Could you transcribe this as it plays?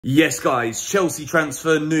Yes, guys, Chelsea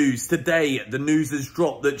transfer news. Today, the news has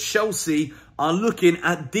dropped that Chelsea are looking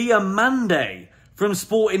at Diomande from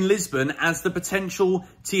Sporting Lisbon as the potential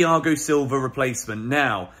THIAGO Silva replacement.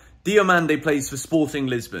 Now, Diomande plays for Sporting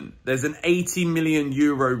Lisbon. There's an €80 million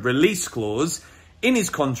release clause in his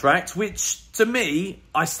contract, which, to me,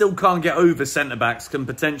 I still can't get over centre-backs can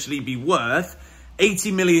potentially be worth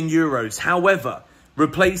 €80 million. However,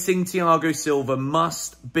 replacing THIAGO Silva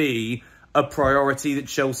must be a priority that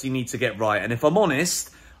Chelsea need to get right. And if I'm honest,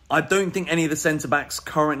 I don't think any of the centre-backs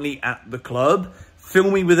currently at the club fill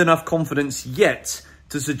me with enough confidence yet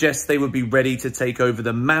to suggest they would be ready to take over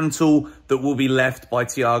the mantle that will be left by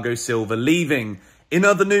THIAGO Silva leaving. In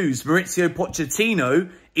other news, Mauricio Pochettino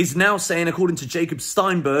is now saying, according to Jacob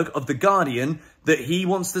Steinberg of The Guardian, that he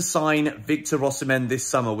wants to sign Victor Osimhen this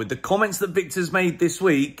summer. With the comments that Victor's made this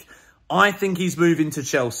week, I think he's moving to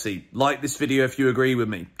Chelsea. Like this video if you agree with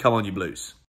me. Come on, you Blues.